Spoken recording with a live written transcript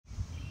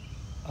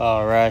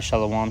All right,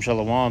 shalom,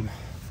 shalom.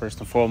 First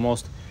and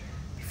foremost,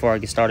 before I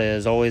get started,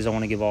 as always, I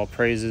want to give all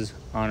praises,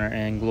 honor,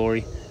 and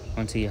glory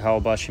unto Yahweh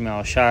Bashim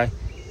Al-Shai,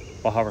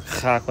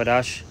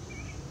 Waharakhakwadash,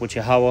 which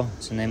Yahweh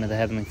is the name of the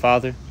Heavenly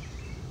Father.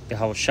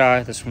 Yahweh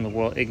Shai, that's from the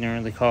world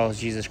ignorantly calls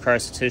Jesus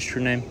Christ, it's his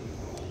true name.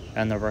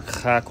 And the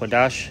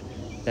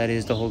Rakhakwadash, that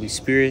is the Holy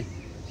Spirit.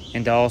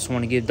 And I also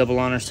want to give double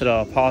honors to the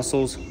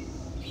apostles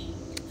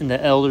and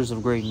the elders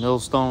of Great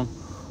Millstone,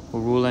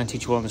 who rule and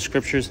teach well in the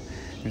scriptures.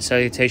 And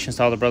salutations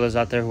to all the brothers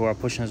out there who are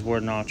pushing his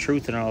word in all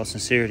truth and all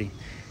sincerity.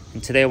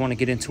 And today I want to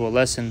get into a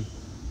lesson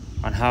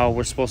on how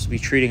we're supposed to be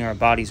treating our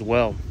bodies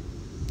well.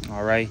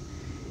 All right.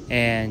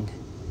 And,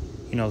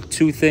 you know,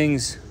 two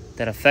things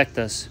that affect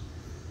us,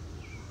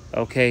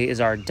 okay, is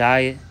our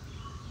diet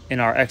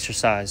and our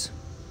exercise.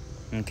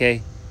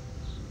 Okay.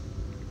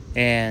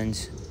 And,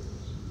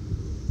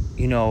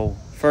 you know,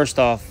 first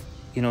off,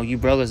 you know, you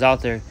brothers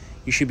out there,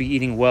 you should be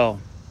eating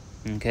well.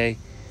 Okay.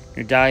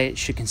 Your diet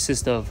should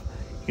consist of,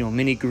 you know,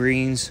 many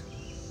greens,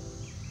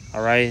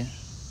 all right,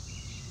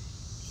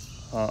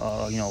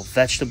 you know,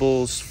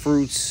 vegetables,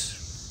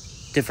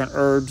 fruits, different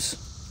herbs,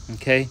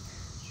 okay.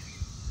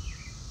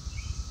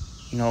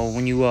 You know,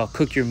 when you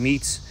cook your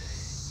meats,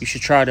 you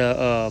should try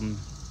to,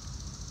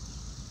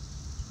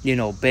 you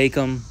know, bake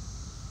them,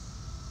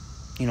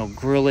 you know,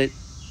 grill it.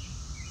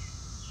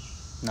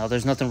 Now,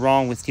 there's nothing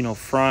wrong with, you know,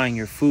 frying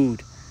your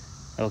food,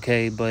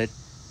 okay, but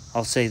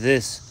I'll say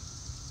this,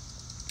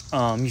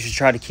 you should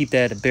try to keep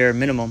that at a bare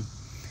minimum.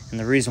 And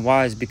the reason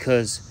why is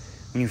because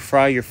when you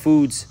fry your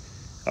foods,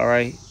 all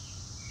right,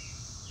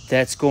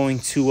 that's going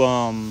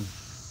to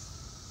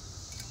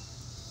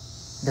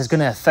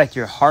affect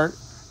your heart,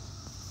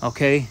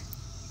 okay,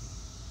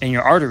 and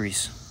your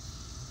arteries,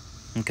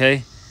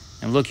 okay.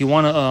 And look, you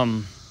want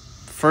to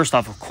first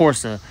off, of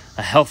course, a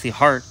healthy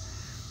heart,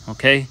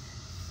 okay,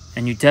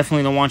 and you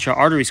definitely don't want your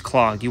arteries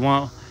clogged. You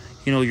want,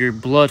 you know, your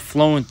blood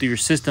flowing through your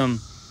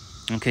system,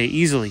 okay,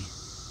 easily.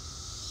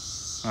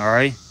 All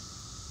right,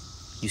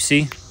 you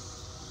see.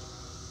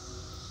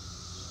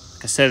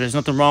 Like I said, there's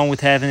nothing wrong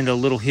with having it a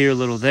little here, a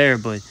little there,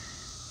 but,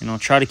 you know,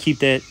 try to keep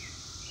that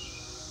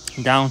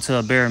down to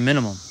a bare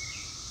minimum.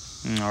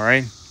 All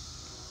right.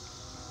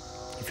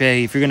 If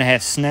you're going to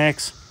have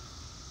snacks,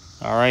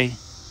 all right,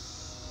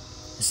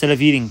 instead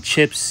of eating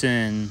chips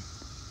and,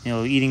 you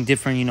know, eating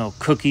different, you know,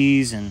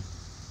 cookies and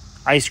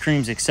ice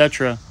creams,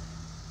 etc.,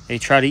 they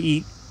try to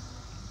eat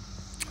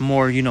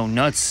more, you know,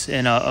 nuts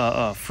and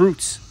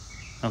fruits,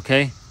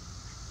 okay?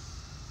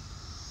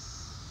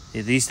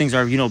 These things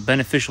are, you know,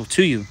 beneficial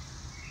to you.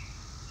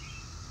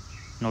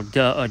 You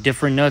know,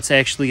 different nuts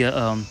actually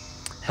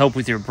help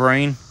with your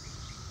brain.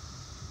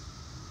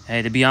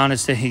 Hey, to be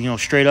honest, you know,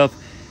 straight up,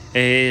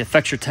 it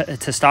affects your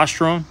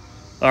testosterone,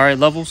 all right,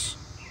 levels.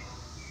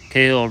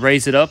 Okay, it'll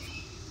raise it up.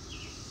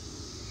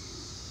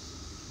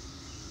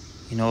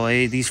 You know,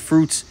 these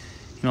fruits,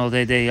 you know,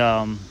 they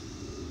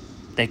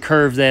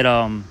curve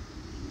that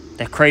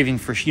craving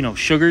for, you know,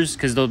 sugars,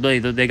 because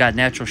they got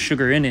natural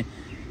sugar in it,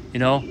 you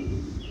know.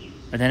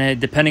 And then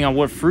depending on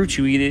what fruit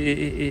you eat,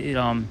 it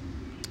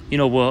you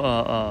know,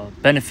 will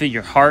benefit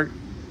your heart,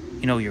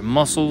 you know, your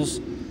muscles,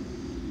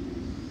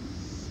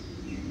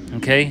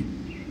 okay,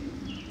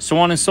 so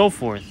on and so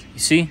forth, you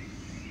see.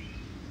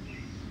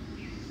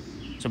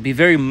 So be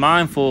very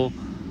mindful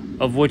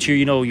of what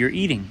you're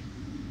eating,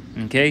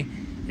 okay.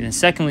 And then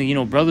secondly, you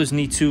know, brothers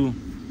need to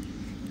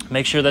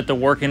make sure that they're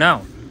working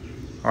out,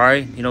 all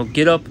right. You know,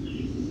 get up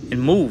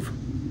and move.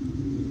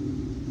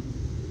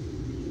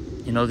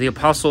 You know, the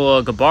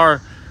Apostle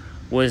Gabar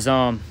was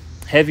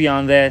heavy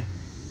on that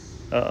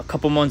a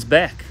couple months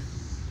back.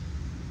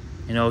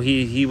 You know,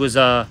 he was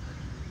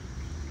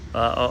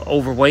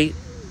overweight,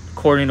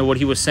 according to what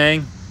he was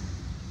saying.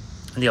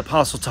 And the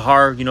Apostle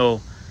Tahar, you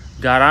know,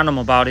 got on him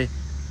about it.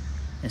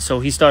 And so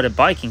he started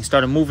biking,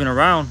 started moving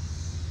around.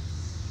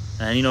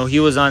 And, you know,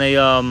 he was on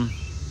a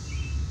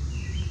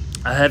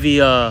heavy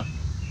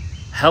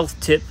health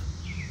tip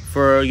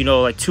for, you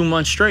know, like 2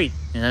 months straight.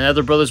 And then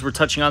other brothers were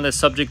touching on that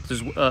subject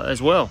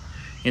as well,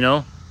 you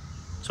know.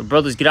 So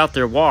brothers, get out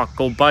there, walk,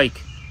 go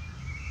bike,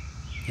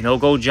 you know,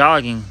 go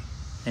jogging.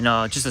 And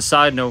just a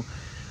side note,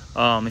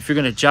 if you're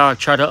gonna jog,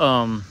 try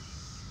to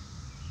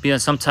be on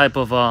some type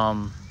of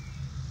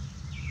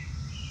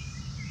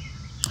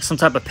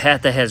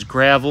path that has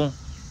gravel,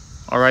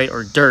 all right,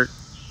 or dirt,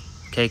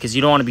 okay, because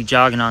you don't want to be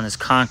jogging on this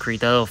concrete.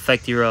 That'll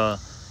affect your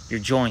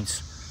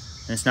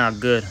joints, and it's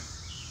not good.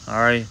 All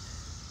right,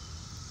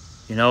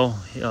 you know,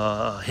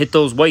 hit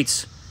those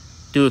weights,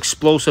 do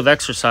explosive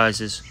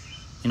exercises.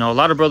 You know, a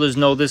lot of brothers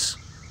know this,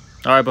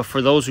 all right, but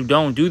for those who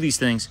don't, do these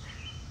things.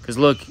 Because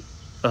look,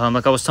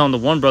 like I was telling the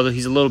one brother,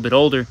 he's a little bit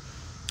older,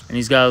 and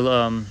he's got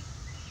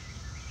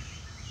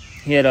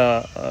he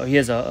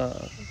has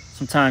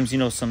sometimes, you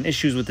know, some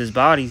issues with his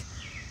body,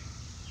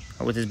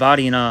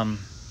 and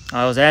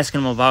I was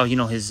asking him about, you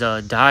know, his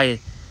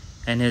diet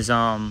and his you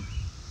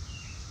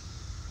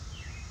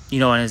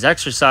know, and his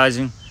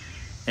exercising,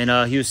 and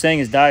he was saying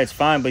his diet's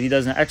fine, but he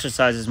doesn't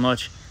exercise as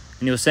much.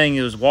 And he was saying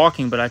he was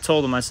walking, but I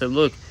told him, I said,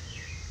 look,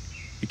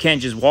 You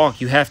can't just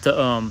walk. You have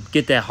to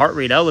get that heart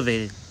rate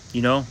elevated,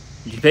 you know.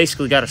 You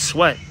basically got to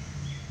sweat.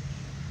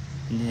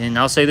 And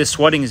I'll say this,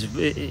 sweating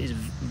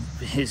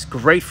is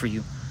great for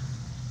you.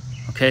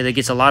 Okay, that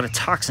gets a lot of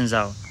toxins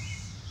out.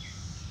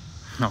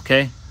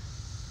 Okay.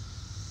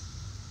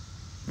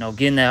 You know,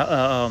 getting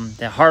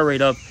that heart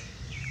rate up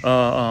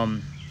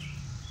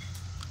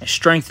it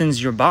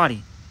strengthens your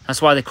body.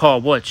 That's why they call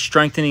it what?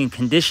 Strengthening and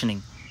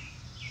conditioning.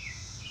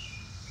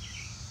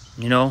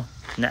 You know,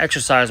 in the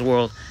exercise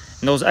world.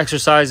 And those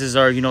exercises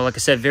are, you know, like I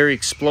said, very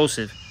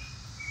explosive.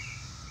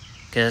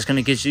 Okay, that's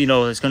gonna get you, you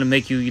know, it's gonna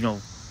make you, you know,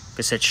 like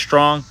I said,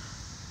 strong,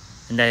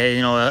 and that,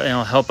 you know,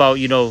 it'll help out,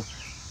 you know,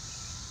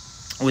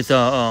 with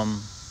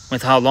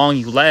how long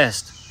you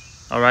last.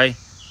 All right,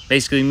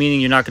 basically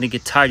meaning you're not gonna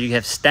get tired. You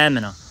have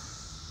stamina.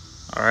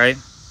 All right,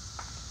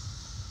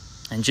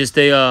 and just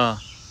a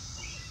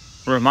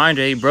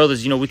reminder, hey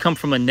brothers, you know, we come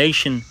from a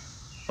nation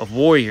of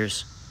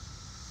warriors.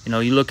 You know,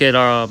 you look at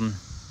our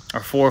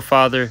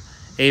forefather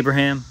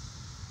Abraham.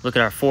 Look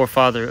at our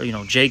forefather, you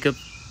know, Jacob.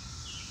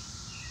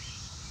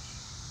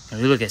 And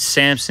we look at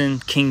Samson,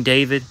 King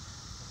David,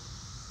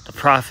 the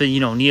prophet, you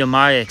know,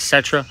 Nehemiah,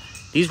 etc.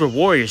 These were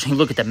warriors. You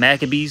look at the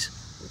Maccabees.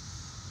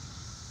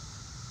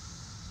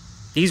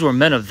 These were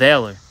men of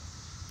valor.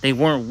 They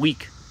weren't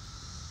weak.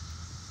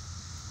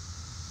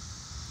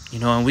 You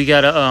know, and we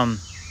gotta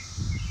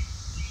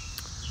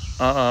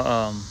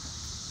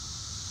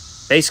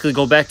basically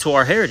go back to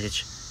our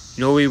heritage.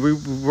 You know, we're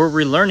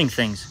relearning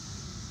things.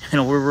 You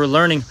know, we're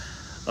learning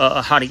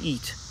how to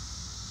eat,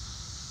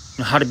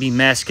 you know, how to be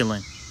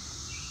masculine,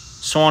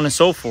 so on and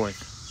so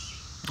forth.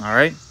 All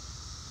right.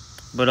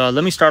 But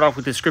let me start off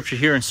with the scripture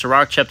here in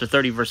Sirach chapter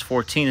 30, verse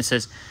 14. It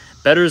says,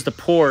 better is the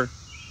poor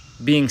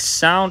being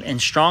sound and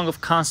strong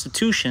of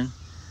constitution.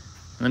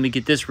 Let me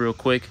get this real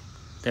quick.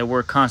 That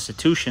word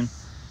constitution.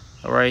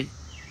 All right.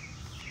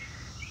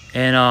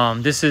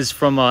 And this is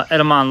from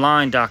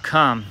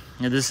etymonline.com.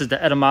 Now, this is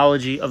the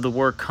etymology of the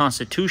word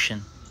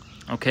constitution.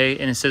 Okay,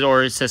 and it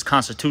says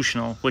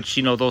constitutional, which,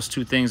 you know, those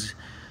two things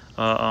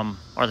are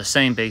the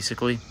same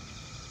basically.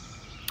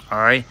 All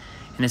right,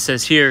 and it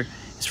says here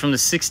it's from the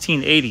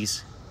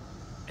 1680s,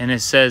 and it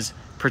says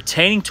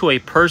pertaining to a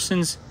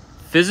person's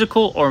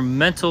physical or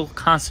mental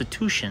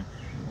constitution,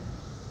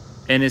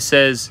 and it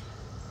says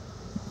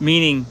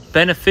meaning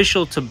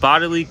beneficial to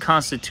bodily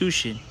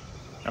constitution.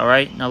 All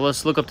right, now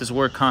let's look up this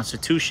word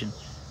constitution.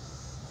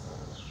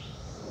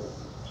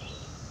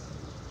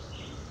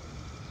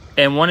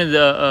 And one of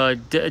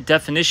the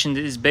definitions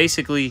is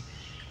basically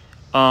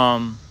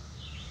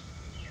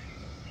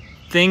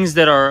things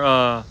that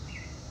are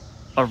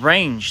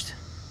arranged.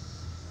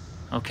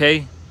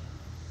 Okay,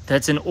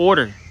 that's in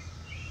order.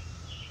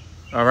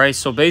 All right,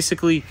 so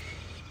basically,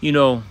 you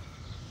know,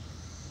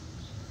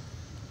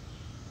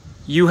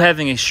 you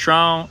having a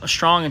strong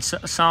and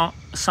sound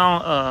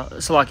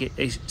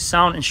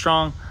and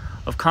strong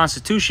of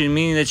constitution,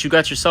 meaning that you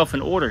got yourself in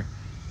order.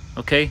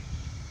 Okay,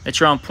 that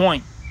you're on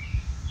point.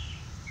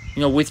 You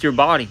know, with your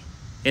body,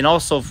 and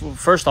also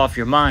first off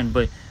your mind.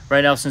 But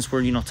right now, since we're,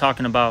 you know,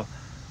 talking about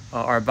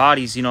our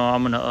bodies, you know,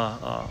 I'm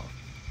gonna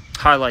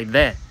highlight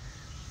that.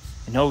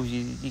 You know,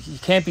 you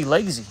can't be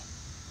lazy.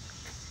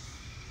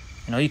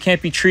 You know, you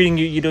can't be treating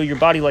your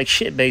body like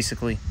shit,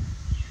 basically.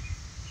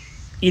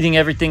 Eating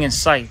everything in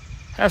sight.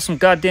 Have some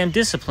goddamn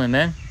discipline,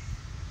 man.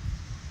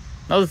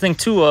 Another thing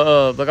too,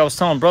 like I was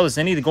telling brothers,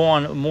 they need to go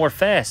on more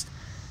fast.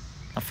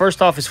 Now,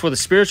 first off, it's for the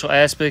spiritual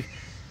aspect,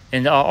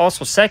 and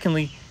also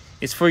secondly,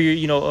 it's for your,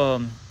 you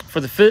know,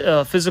 for the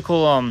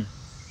physical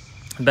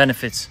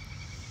benefits.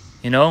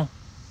 You know,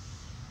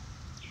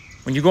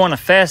 when you go on a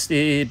fast,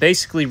 it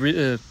basically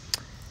it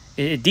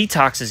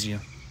detoxes you.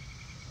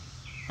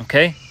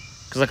 Okay,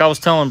 because like I was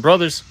telling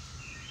brothers,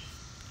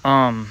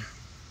 well,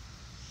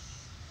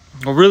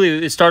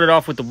 really, it started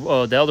off with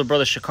the elder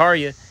brother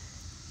Shakaria.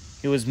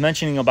 He was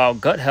mentioning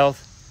about gut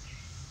health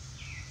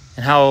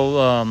and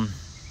how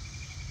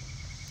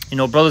you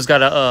know, brothers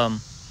gotta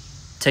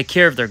take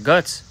care of their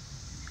guts.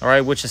 All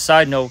right, which a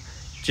side note,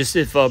 just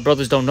if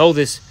brothers don't know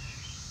this,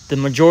 the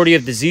majority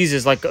of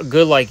diseases, like a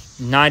good like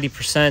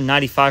 90%,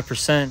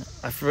 95%,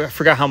 I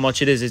forgot how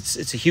much it is.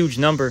 It's a huge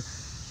number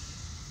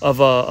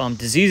of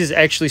diseases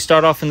actually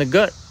start off in the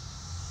gut.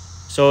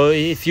 So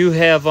if you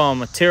have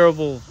a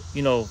terrible,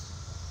 you know,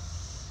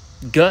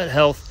 gut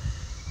health,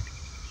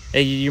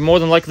 you're more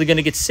than likely going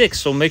to get sick.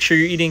 So make sure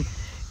you're eating,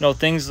 you know,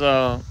 things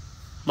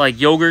like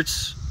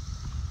yogurts,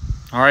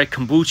 all right,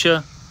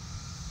 kombucha,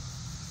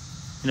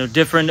 you know,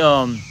 different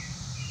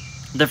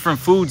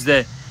foods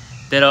that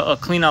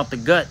clean out the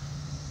gut.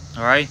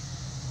 All right,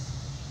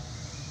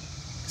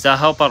 because that'll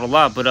help out a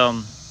lot. But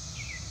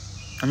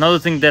another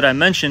thing that I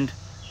mentioned,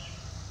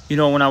 you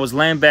know, when I was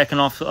laying backing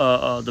off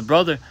the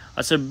brother,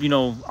 I said, you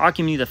know,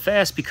 Ahchyam need to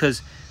fast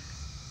because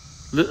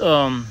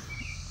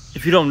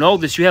if you don't know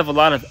this, you have a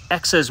lot of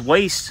excess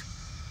waste.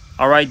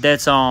 All right,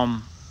 that's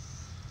on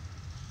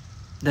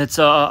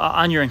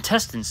your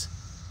intestines,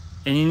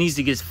 and it needs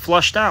to get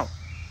flushed out.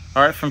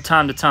 All right, from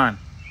time to time.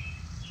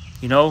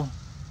 You know,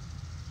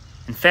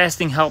 and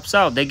fasting helps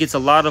out. That gets a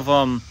lot of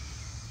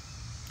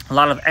a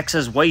lot of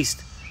excess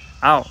waste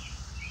out.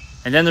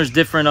 And then there's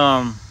different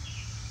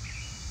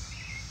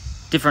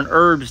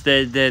herbs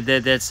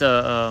that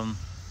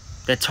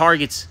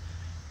targets,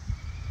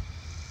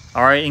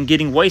 all right, and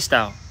getting waste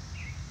out.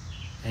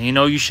 And you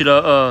know, you should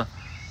try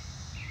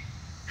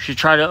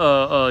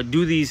to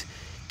do these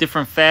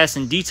different fasts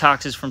and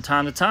detoxes from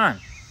time to time.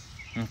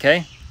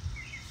 Okay,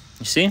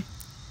 you see?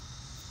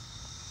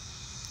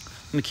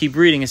 Let me keep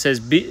reading. It says,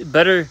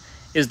 better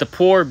is the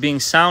poor being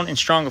sound and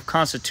strong of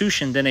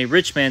constitution than a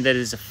rich man that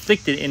is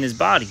afflicted in his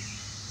body.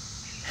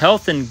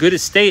 Health and good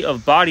estate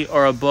of body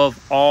are above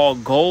all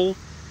gold,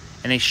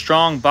 and a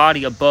strong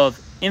body above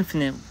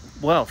infinite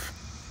wealth.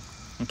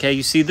 Okay,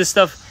 you see, this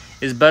stuff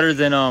is better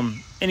than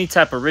any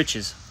type of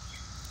riches.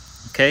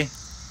 Okay,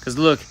 because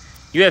look,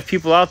 you have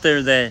people out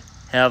there that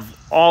have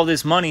all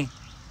this money,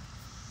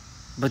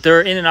 but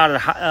they're in and out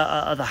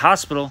of the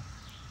hospital,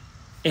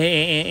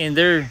 and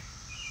they're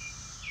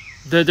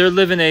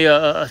living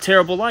a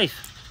terrible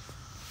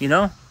life. You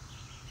know,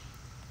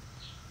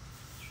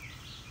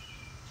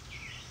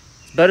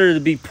 it's better to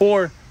be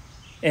poor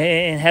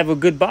and have a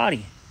good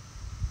body,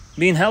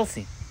 being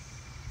healthy.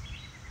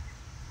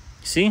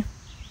 See,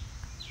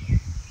 it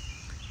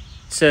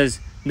says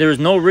there is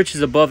no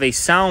riches above a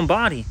sound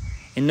body,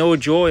 and no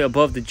joy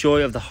above the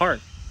joy of the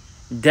heart.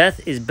 Death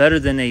is better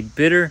than a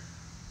bitter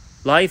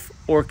life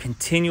or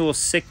continual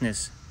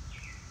sickness.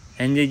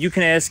 And you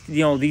can ask,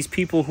 you know, these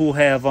people who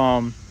have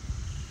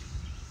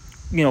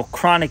you know,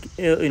 chronic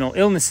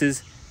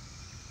illnesses,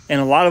 and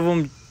a lot of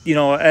them, you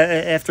know,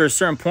 after a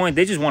certain point,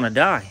 they just want to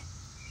die.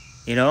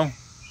 You know,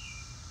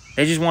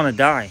 they just want to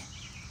die.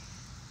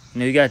 You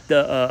know, you got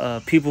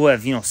the people who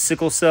have, you know,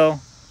 sickle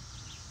cell.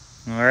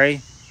 All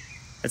right,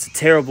 that's a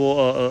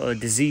terrible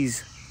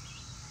disease.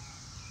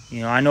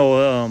 You know, I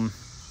know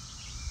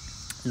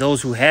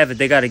those who have it,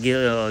 they got to get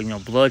you know,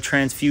 blood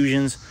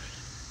transfusions.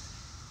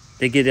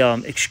 They get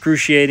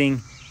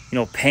excruciating, you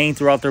know, pain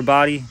throughout their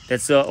body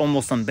that's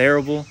almost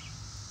unbearable.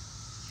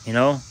 You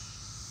know,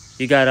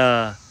 you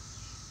got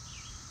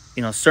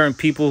you know, certain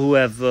people who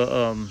have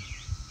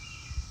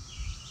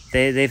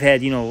they've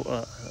had, you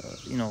know,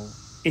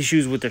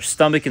 issues with their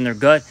stomach and their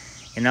gut,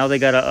 and now they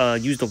gotta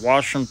use the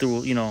washroom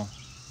through, you know,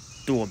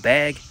 through a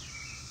bag.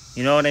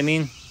 You know what I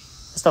mean?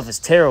 This stuff is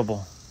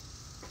terrible.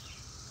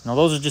 You know,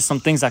 those are just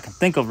some things I can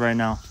think of right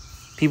now.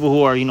 People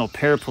who are, you know,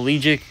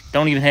 paraplegic,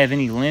 don't even have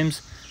any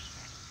limbs.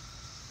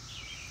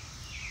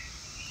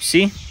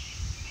 See?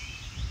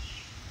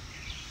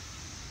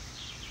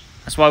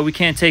 That's why we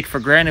can't take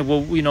for granted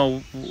what, you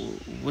know,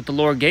 what the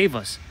Lord gave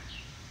us.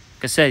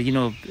 Like I said, you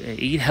know,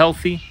 eat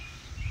healthy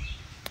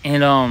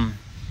and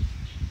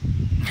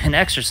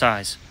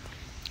exercise.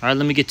 All right,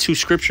 let me get two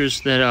scriptures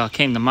that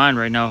came to mind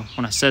right now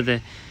when I said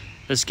that.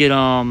 Let's get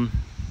let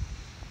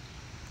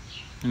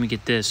me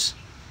get this.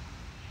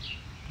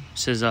 It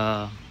says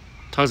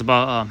talks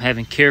about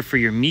having care for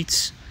your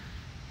meats.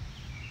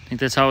 I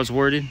think that's how it's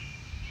worded.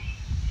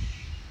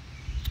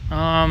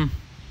 Yeah,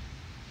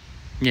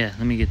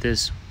 let me get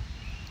this.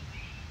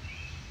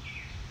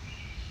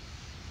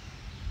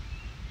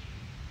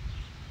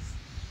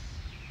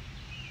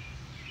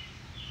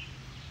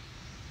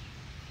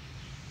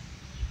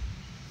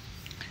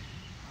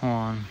 Hold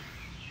on.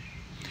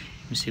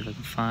 Let me see if I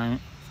can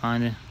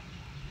find it.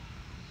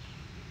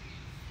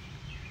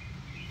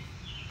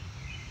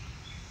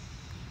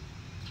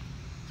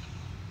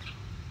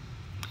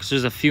 Because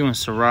there's a few in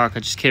Sirach. I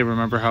just can't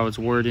remember how it's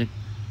worded.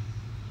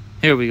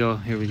 Here we go.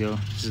 Here we go.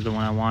 This is the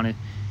one I wanted.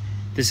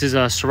 This is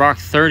Sirach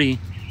 30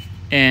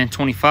 and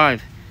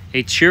 25.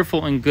 A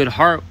cheerful and good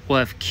heart will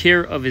have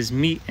care of his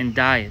meat and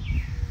diet.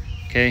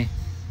 Okay?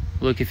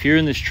 Look, if you're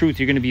in this truth,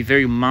 you're going to be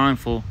very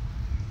mindful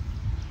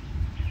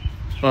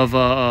of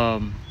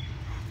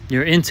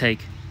your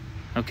intake,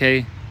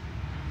 okay,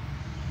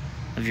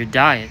 of your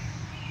diet.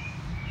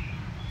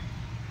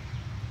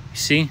 You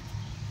see?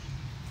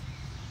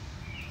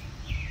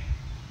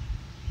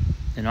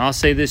 And I'll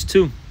say this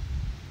too.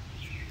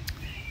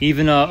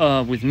 Even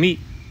with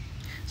meat,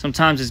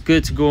 sometimes it's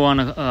good to go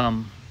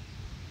on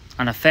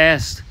a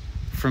fast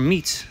for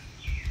meats.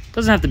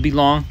 Doesn't have to be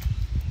long.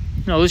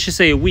 You know, let's just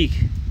say a week,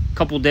 a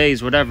couple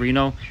days, whatever. You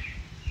know.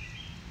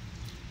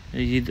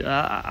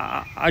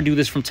 I do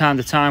this from time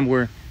to time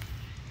where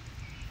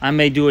I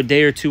may do a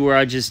day or two where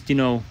I just, you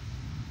know,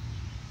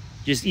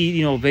 just eat,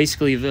 you know,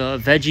 basically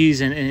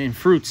veggies and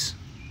fruits.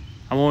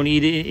 I won't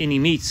eat any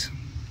meats,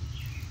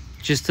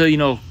 just to, you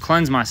know,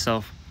 cleanse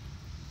myself.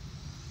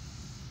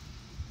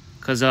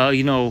 Because,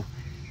 you know,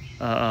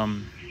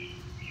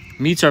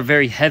 meats are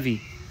very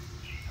heavy,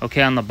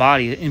 okay, on the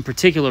body. In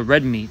particular,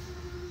 red meat,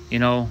 you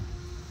know,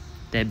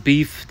 that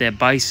beef, that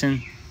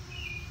bison,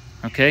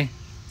 okay?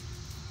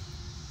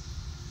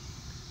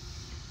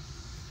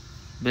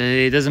 But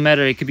it doesn't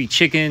matter. It could be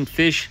chicken,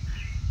 fish.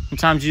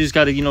 Sometimes you just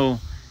got to, you know,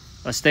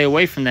 stay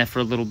away from that for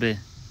a little bit.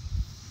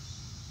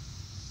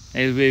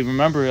 Hey,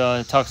 remember,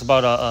 it talks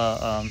about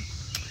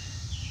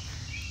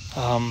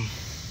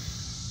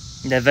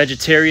that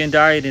vegetarian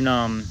diet in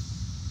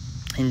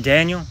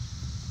Daniel.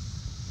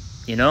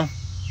 You know,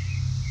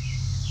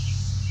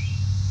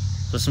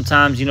 So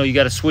sometimes, you know, you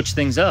got to switch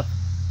things up.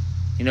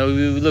 You know,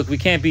 look, we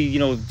can't be, you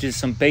know, just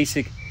some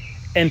basic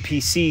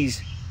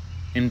NPCs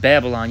in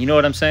Babylon. You know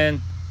what I'm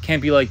saying?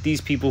 Can't be like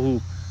these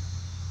people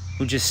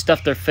who just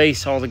stuff their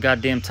face all the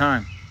goddamn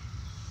time.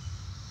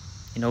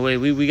 You know,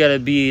 we got to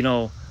be, you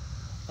know,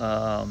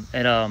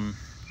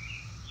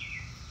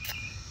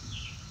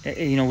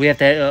 you know, we have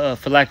to,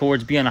 for lack of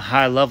words, be on a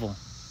high level.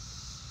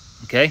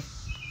 Okay?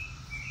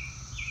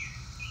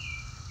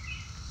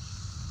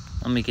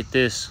 Let me get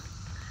this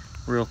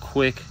real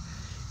quick.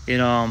 In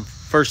 1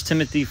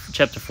 Timothy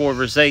chapter 4,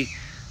 verse 8,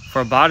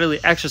 for bodily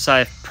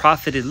exercise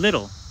profited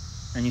little.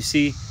 And you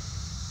see,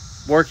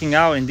 working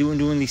out and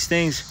doing these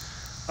things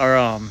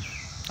are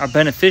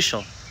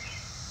beneficial.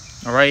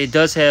 All right? It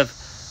does have,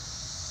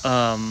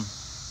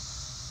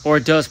 or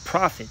it does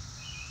profit.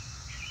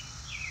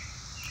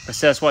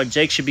 So that's why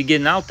Jake should be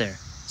getting out there.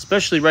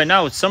 Especially right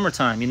now, it's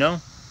summertime, you know?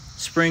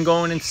 Spring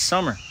going into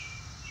summer.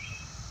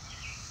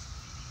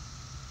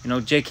 You know,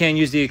 Jake can't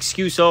use the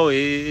excuse, oh,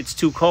 it's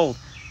too cold.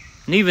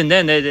 And even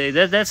then,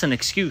 that's an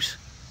excuse.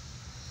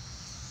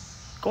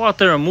 Go out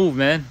there and move,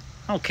 man.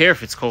 I don't care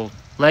if it's cold.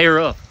 Layer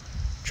up.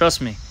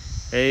 Trust me.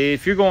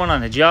 If you're going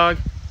on a jog,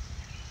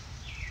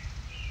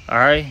 all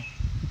right,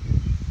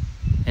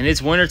 and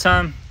it's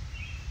wintertime,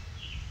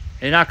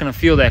 you're not going to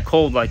feel that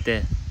cold like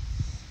that.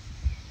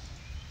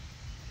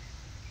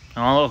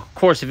 Now, of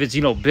course, if it's,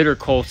 you know, bitter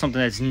cold,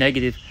 something that's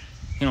negative,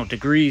 you know,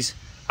 degrees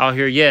out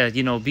here, yeah,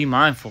 you know, be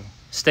mindful.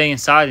 Stay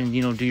inside and,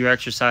 you know, do your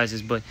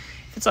exercises. But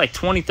if it's like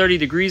 20, 30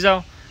 degrees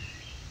out,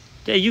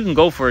 yeah, you can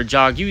go for a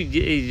jog.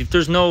 If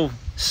there's no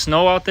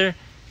snow out there,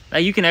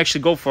 you can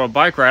actually go for a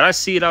bike ride. I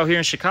see it out here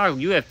in Chicago.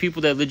 You have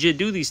people that legit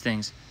do these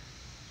things,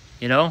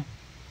 you know?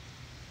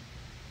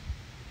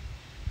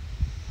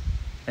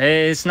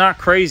 It's not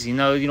crazy. You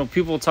know,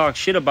 people talk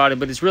shit about it,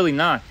 but it's really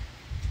not.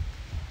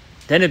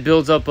 Then it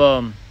builds up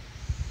a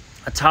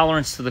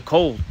tolerance to the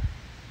cold.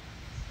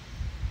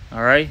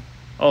 All right?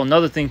 Oh,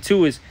 another thing,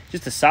 too, is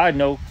just a side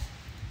note.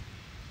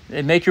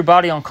 It make your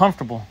body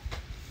uncomfortable.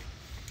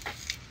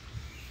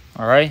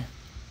 All right?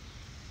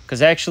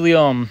 Because actually,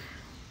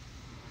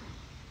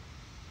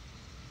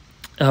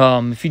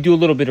 if you do a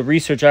little bit of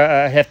research,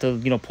 I have to,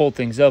 you know, pull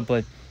things up.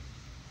 But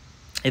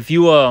if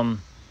you, you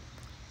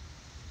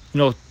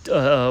know,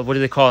 what do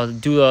they call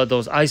it? Do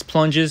those ice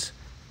plunges,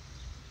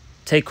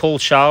 take cold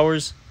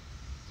showers.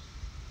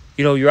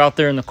 You know, you're out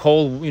there in the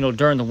cold, you know,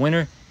 during the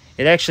winter.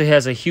 It actually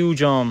has a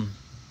huge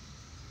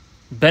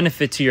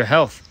benefit to your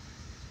health.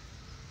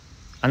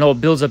 I know it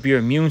builds up your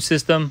immune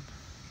system.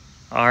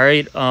 All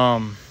right.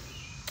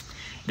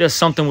 It does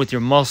something with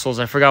your muscles.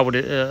 I forgot what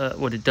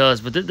it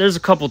does, but there's a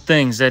couple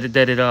things that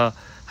it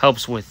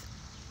helps with.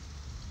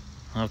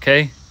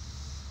 Okay.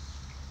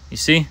 You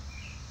see?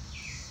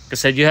 Like I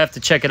said, you have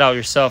to check it out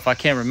yourself. I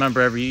can't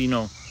remember every, you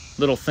know,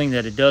 little thing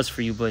that it does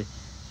for you, but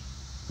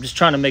I'm just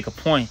trying to make a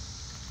point.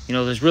 You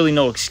know, there's really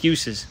no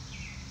excuses.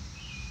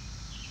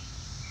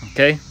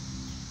 Okay?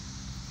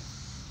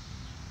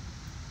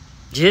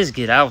 Just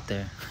get out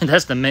there.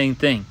 That's the main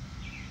thing.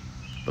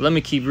 But let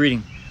me keep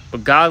reading.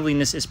 But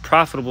godliness is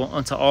profitable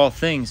unto all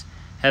things,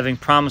 having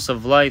promise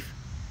of life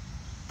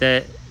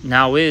that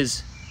now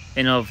is,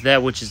 and of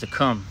that which is to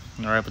come.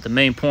 All right, but the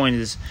main point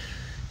is,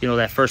 you know,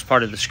 that first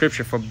part of the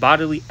scripture. For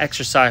bodily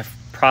exercise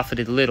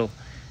profited little,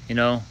 you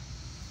know.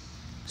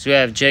 So you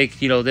have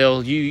Jake, you know,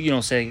 they'll, you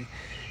know, say, you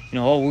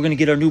know, oh, we're going to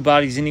get our new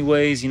bodies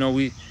anyways. You know,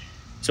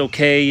 it's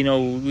okay. You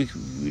know, we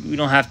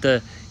don't have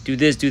to do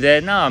this, do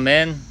that. Nah,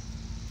 man.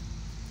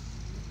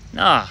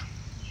 Nah.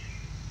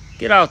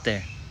 Get out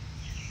there.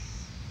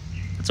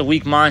 That's a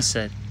weak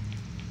mindset.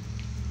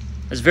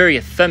 That's very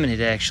effeminate,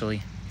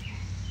 actually.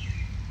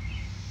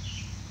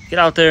 Get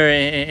out there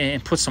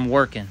and put some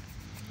work in.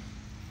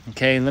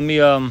 Okay, let me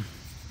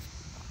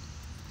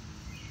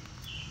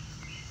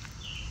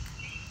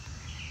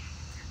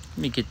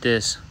get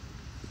this.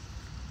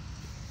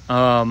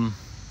 Man,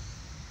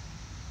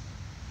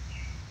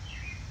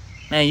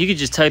 you could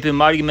just type in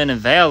Mighty Men of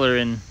Valor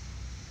and,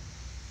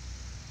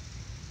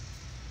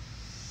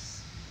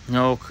 you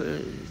know,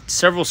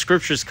 several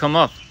scriptures come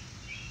up.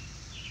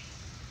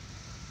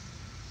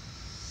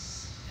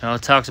 You know,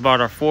 it talks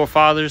about our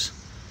forefathers,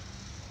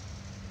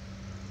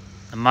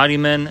 the mighty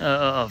men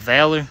of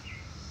valor,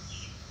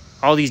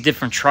 all these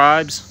different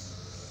tribes.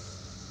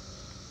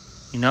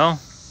 You know,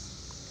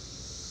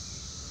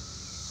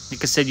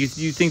 like I said, you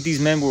think these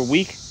men were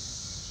weak?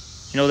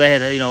 You know, they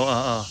had a, you know,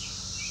 a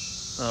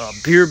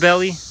beer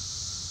belly.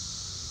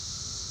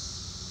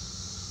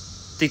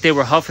 Think they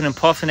were huffing and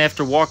puffing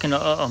after walking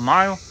a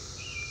mile?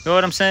 You know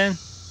what I'm saying?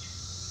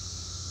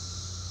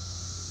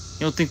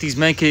 You don't think these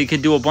men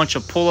can do a bunch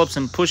of pull-ups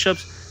and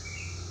push-ups?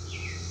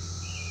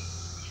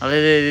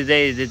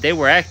 They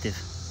were active.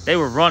 They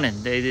were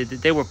running.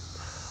 They were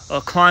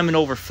climbing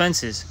over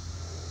fences.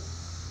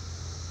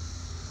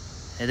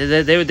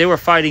 They were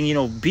fighting, you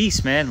know,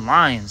 beasts, man,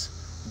 lions,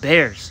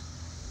 bears.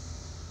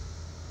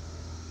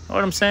 You know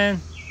what I'm saying?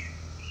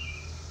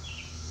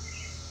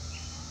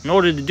 In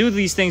order to do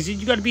these things,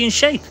 you got to be in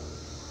shape.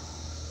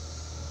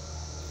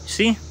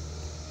 See?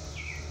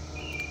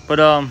 But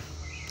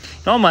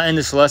I'm going to end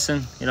this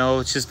lesson.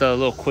 It's just a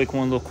little quick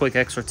one, little quick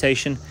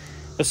exhortation.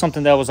 It's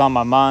something that was on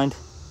my mind.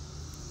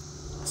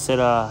 I said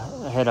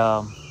I had,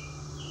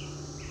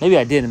 maybe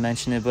I didn't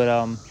mention it, but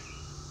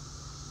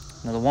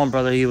the one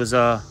brother, he was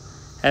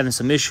having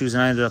some issues,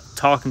 and I ended up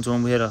talking to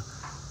him. We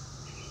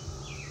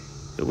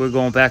were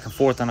going back and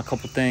forth on a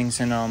couple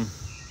things, and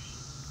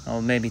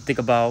it made me think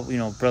about,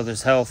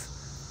 brother's health.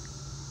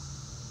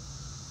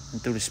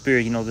 And through the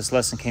Spirit, this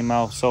lesson came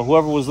out. So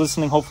whoever was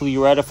listening, hopefully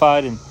you're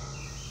edified, and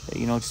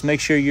just make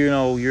sure you're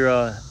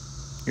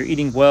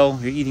eating well,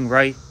 you're eating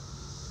right,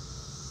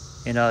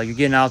 and you're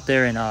getting out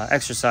there and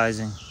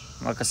exercising.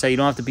 Like I said, you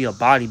don't have to be a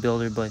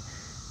bodybuilder, but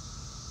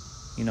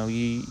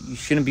you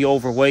shouldn't be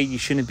overweight. You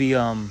shouldn't be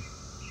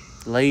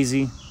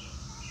lazy.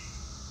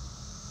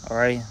 All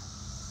right,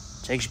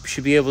 Jake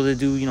should be able to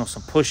do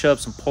some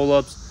push-ups, some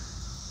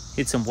pull-ups,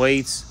 hit some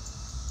weights.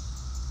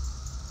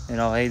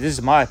 Hey, this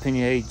is my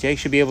opinion. Hey, Jake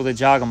should be able to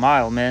jog a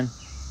mile, man.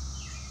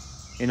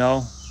 In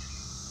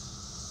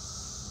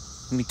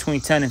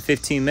between 10 and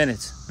 15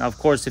 minutes. Now, of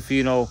course, if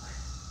you're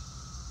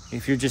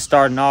just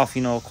starting off,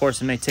 of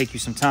course, it may take you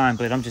some time.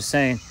 But I'm just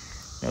saying,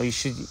 you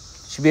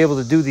should be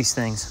able to do these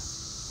things.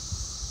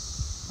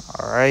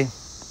 All right.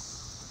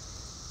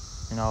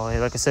 Hey,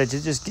 like I said,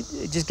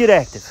 just get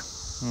active.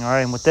 All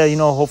right. And with that,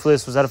 hopefully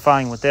this was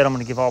edifying. With that, I'm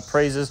going to give all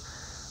praises,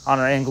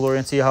 honor, and glory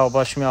unto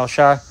Ahchyam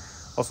Al-Shai.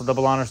 Also,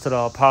 double honors to the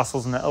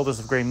apostles and the elders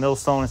of Great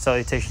Millstone, and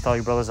salutations to all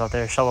you brothers out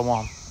there.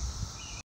 Shalom.